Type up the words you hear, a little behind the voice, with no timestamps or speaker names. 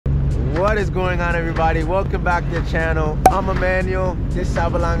What is going on, everybody? Welcome back to the channel. I'm Emmanuel. This is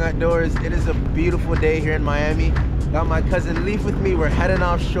Sabalang Outdoors. It is a beautiful day here in Miami. Got my cousin Leaf with me. We're heading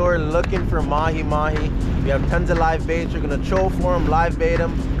offshore looking for mahi. We have tons of live baits. We're gonna troll for them, live bait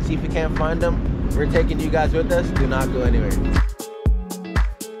them, see if we can't find them. We're taking you guys with us. Do not go anywhere.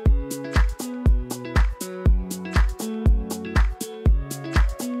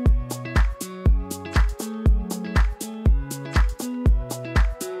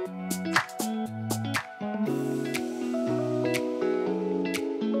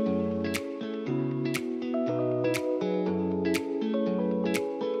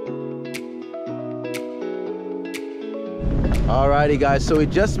 Alrighty guys, so we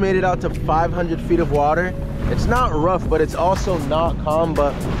just made it out to 500 feet of water. It's not rough, but it's also not calm,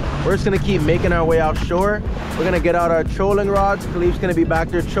 but we're just gonna keep making our way offshore. We're gonna get out our trolling rods. Khalif's gonna be back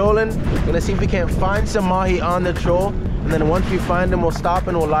there trolling. Gonna see if we can't find some mahi on the troll, and then once we find them, we'll stop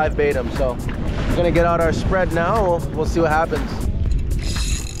and we'll live bait them. So we're gonna get out our spread now. We'll see what happens.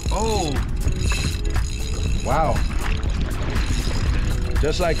 Oh, wow,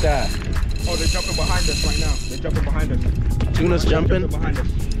 just like that. Oh, they're jumping behind us right now. They're jumping behind us. Tuna's jumping behind us.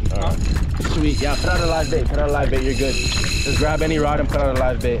 Sweet. Yeah, put out a live bait. Put out a live bait. You're good. Just grab any rod and put out a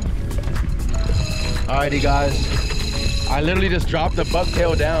live bait. Alrighty, guys. I literally just dropped the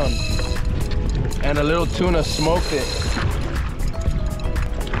bucktail down, and a little tuna smoked it.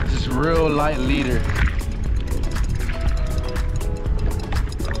 Just real light leader.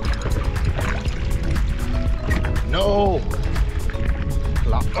 No.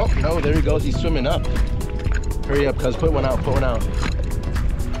 Oh no! There he goes. He's swimming up. Hurry up, cuz. Put one out. Put one out.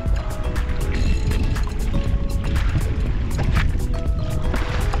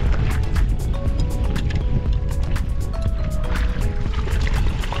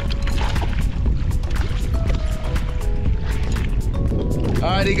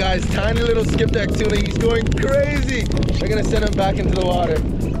 Alrighty guys, tiny little skipjack tuna. He's going crazy. We're gonna send him back into the water.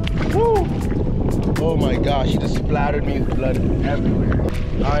 Woo! Oh my gosh, he just splattered me with blood everywhere.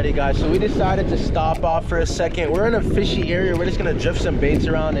 Alrighty guys, so we decided to stop off for a second. We're in a fishy area. We're just gonna drift some baits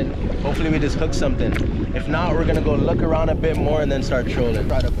around and hopefully we just hook something. If not, we're gonna go look around a bit more and then start trolling.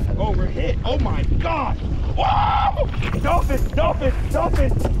 Right up ahead. Oh, we're hit. Oh my God. Wow! Dolphin, dolphin,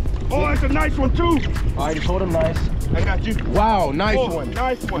 dolphin. Oh, that's a nice one too. Alright, just hold him nice. I got you. Wow, nice Oh, one.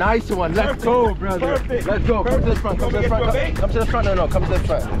 nice one. Nice one. Let's Perfect. go, brother. Perfect. Let's go. Come to the front. Come to the front. Perfect. Come to the front. No, come to the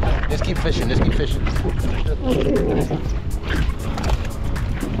front. Just keep fishing. Just keep fishing.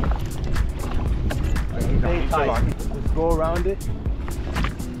 Stay tight. Just go around it.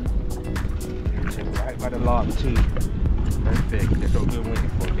 Right by the log too. Perfect. That's what we're waiting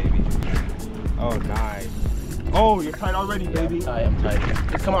for, baby. Oh, nice. Oh, you're tight already, baby. Yeah, I'm tight.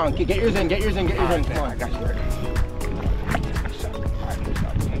 Just come on. Get yours in. Get yours in. Get yours in. Come on. I got you.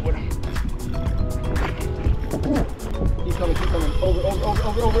 Keep coming. Keep coming. Over.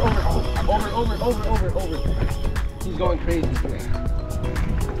 He's going crazy.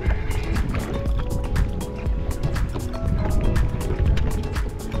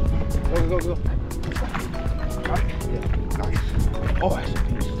 Go. Yeah. Nice. Oh, that's a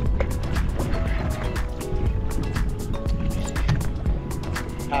piece.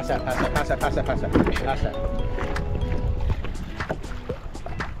 Pass that.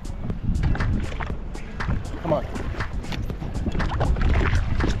 Come on.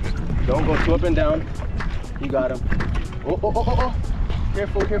 Don't go too up and down. You got him. Oh.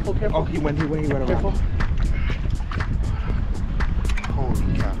 Careful. Oh, he went around. Careful.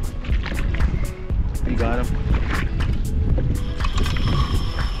 Holy cow. You got him.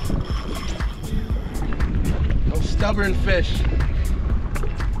 No stubborn fish.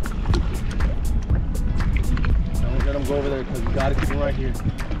 Don't let him go over there because you gotta keep him right here.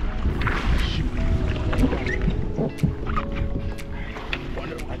 Shoot.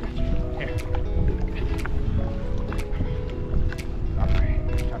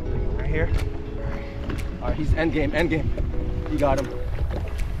 Right here. Alright, he's end game. You got him.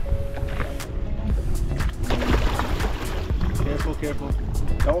 Careful.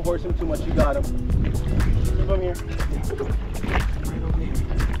 Don't horse him too much. You got him. Keep him here.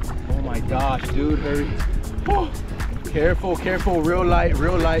 Oh my gosh, dude, hurry. Oh. Careful. Real light.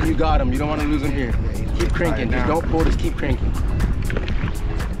 You got him. You don't want to lose him here. Keep cranking. Just don't pull. Just keep cranking.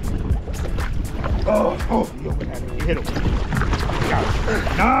 Oh, you hit him.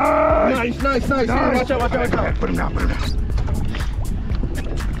 Nice. Here, watch out. Put him down.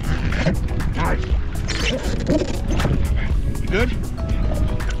 Nice. You good?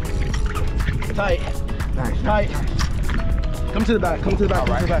 Tight. Nice. Come to the back. All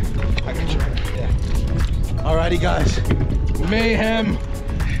right. I got you. Yeah. Alrighty, guys. Mayhem.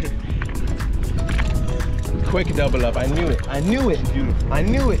 quick double up. I knew it. I knew it. Beautiful. I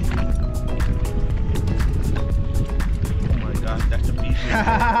knew it. Oh my gosh, that's a beast.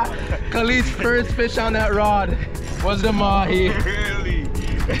 Khalid's first fish on that rod was the mahi. Really?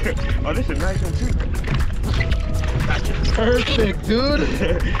 Oh, this is a nice one too. Perfect, dude.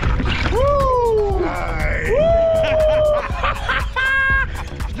 Woo! Nice.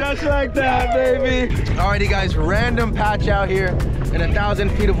 Just like that, baby. Alrighty, guys, random patch out here in 1,000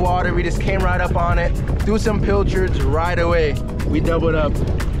 feet of water. We just came right up on it, threw some pilchards right away. We doubled up.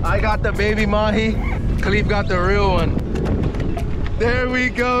 I got the baby mahi. Khalif got the real one. There we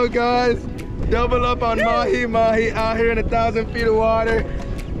go, guys. Double up on mahi out here in 1,000 feet of water.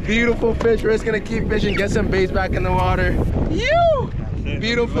 Beautiful fish. We're just gonna keep fishing, get some baits back in the water. You!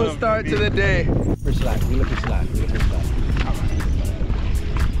 Beautiful start to the day. We're slack. We looking slack. We looking slack.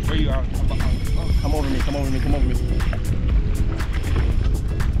 Where you are? Come over me. Come over me. Come over me.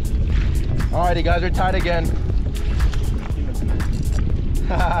 Alrighty, guys, we're tied again.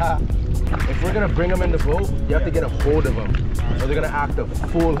 If we're gonna bring them in the boat, you have to get a hold of them, or they're gonna act a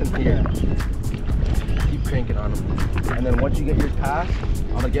fool in here. Keep cranking on them, and then once you get yours past,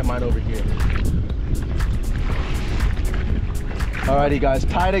 I'm gonna get mine over here. Alrighty, guys,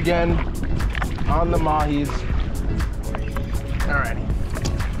 tied again on the mahis. Alrighty.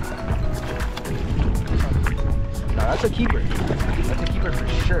 Now that's a keeper. That's a keeper for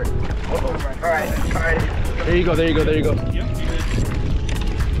sure. Uh-oh. Alright. There you go. There you go. There you go. Yep.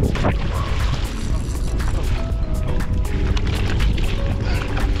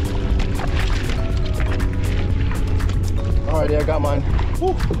 Alrighty, I got mine.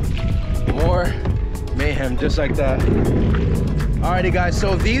 Woo. More mayhem, just like that. Alrighty, guys,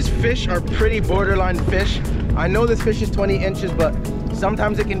 so these fish are pretty borderline fish. I know this fish is 20 inches, but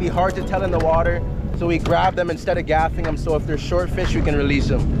sometimes it can be hard to tell in the water. So we grab them instead of gaffing them. So if they're short fish, we can release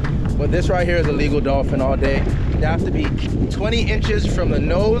them. But this right here is a legal dolphin all day. They have to be 20 inches from the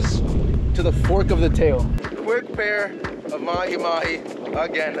nose to the fork of the tail. Quick pair of mahi,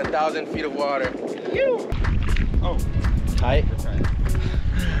 again, 1,000 feet of water. Ew. Oh. Tight?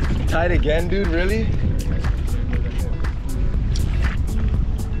 Tight again, dude, really?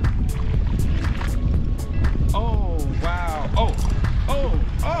 Oh, wow. Oh.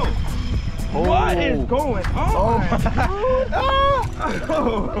 What is going on? Oh my.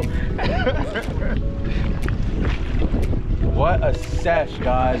 What a sesh,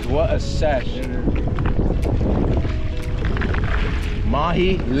 guys. What a sesh.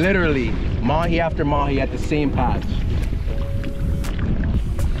 Mahi, literally, mahi after mahi at the same patch.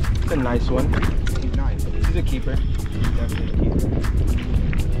 It's a nice one. He's nice. He's a keeper. He's definitely a keeper.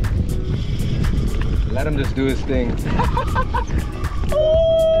 Let him just do his thing.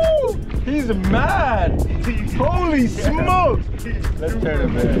 Oh, he's mad. Holy smokes. Let's turn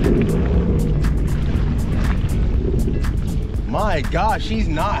him in. My gosh, he's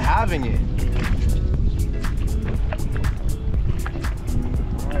not having it.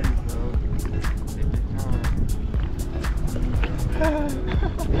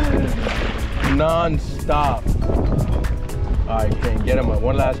 Non-stop. All right, crank, get him up.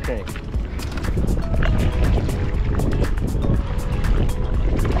 One last crank.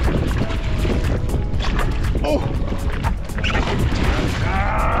 Oh!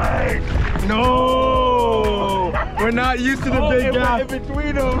 No! We're not used to the big gaff. In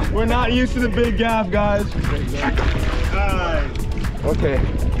between them. We're not used to the big gaff, guys. Okay.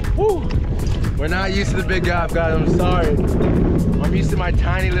 Woo! We're not used to the big gaff, guys. I'm sorry. I'm used to my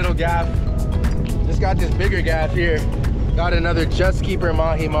tiny little gaff. Just got this bigger gaff here. Got another Just Keeper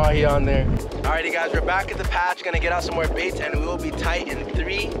mahi on there. Alrighty, guys, we're back at the patch. Gonna get out some more baits, and we will be tight in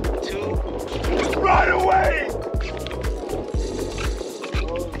 3, 2. Right away!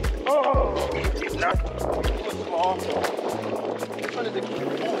 Oh, that's small. This one is a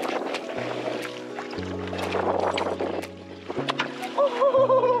keeper.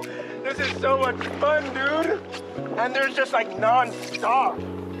 Oh, this is so much fun, dude. And there's just like non-stop.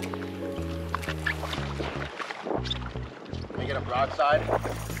 Can we get a broadside?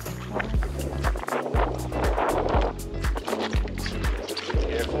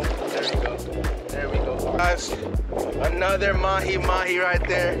 Careful. There you go. There we go. Guys, another mahi right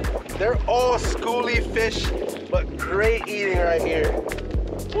there. They're all schooly fish, but great eating right here.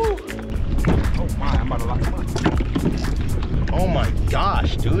 Woo. Oh my, I'm about to lock him up. Oh my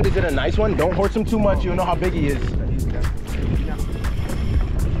gosh, dude. Is it a nice one? Don't horse him too much. You'll know how big he is.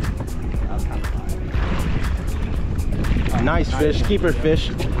 Nice fish. Keeper fish.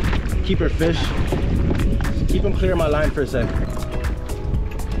 Keeper fish. Keep him clear of my line for a second.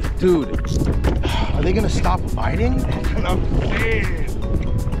 Dude, are they gonna stop biting?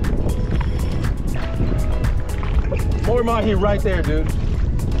 Killer mahi right there, dude.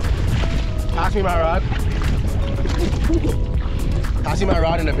 Pass me my rod. Pass me my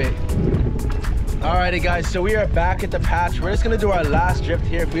rod in a bit. Alrighty guys, so we are back at the patch. We're just gonna do our last drift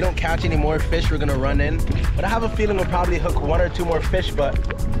here. If we don't catch any more fish, we're gonna run in. But I have a feeling we'll probably hook 1 or 2 more fish, but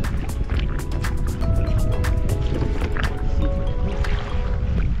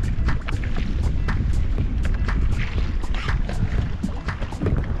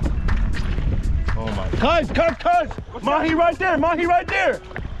Cuz! Mahi right there, mahi right there!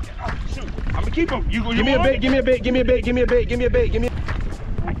 Shoot, I'm gonna keep him. You give me a bait, give me a bait, give me a bait, give me a bait, give me a bait, give me a...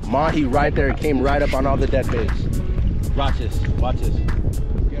 Mahi right there, came right up on all the dead baits. Watch this, watch this.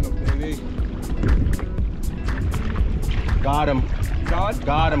 Get him, baby. Got him. Got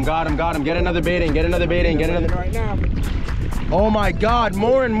him. Get another bait in, get another bait in, get another... Right now. Oh my God,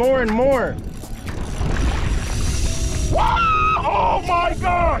 more and more and more. Wow! Oh my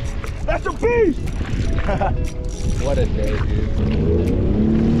God! That's a beast! What a day, dude.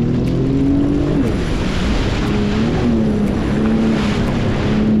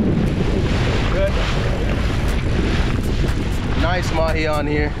 Good. Nice mahi on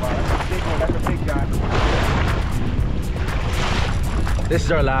here. Wow, that's a big one. That's a big guy. This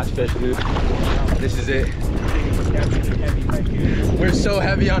is our last fish, dude. This is it. We're so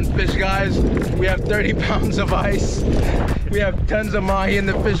heavy on fish, guys. We have 30 pounds of ice. We have tons of mahi in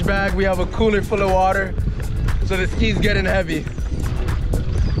the fish bag. We have a cooler full of water. So the ski's getting heavy.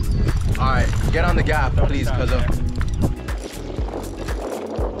 All right, get on the gaff, please, cuzzo.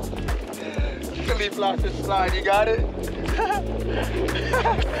 You can leave flashes slide, you got it?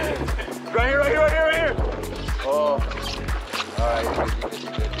 Right here. Oh, all right,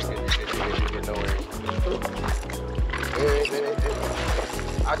 you're good, no worries. Wait.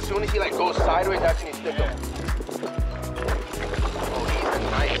 As soon as he like goes sideways, that's when you stick him. Oh, he's a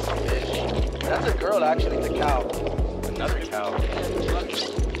nice fish. That's a girl, actually, the cow. Another cow.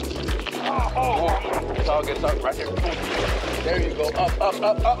 Oh. It's all good, it's all right there. There you go, up.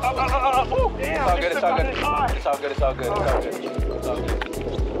 Ooh. Damn, It's all good. Right there.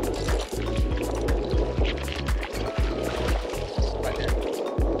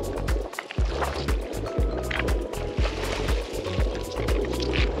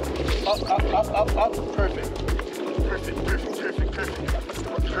 Up.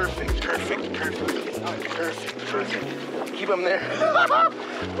 Perfect. Keep them there.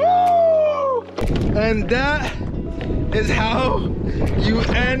 Woo! And that is how you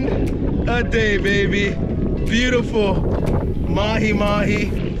end a day, baby. Beautiful mahi,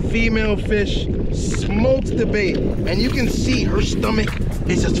 female fish, smoked the bait. And you can see her stomach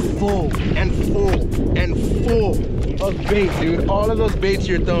is just full and full of bait, dude. All of those baits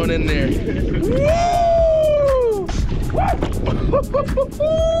you're throwing in there. Woo!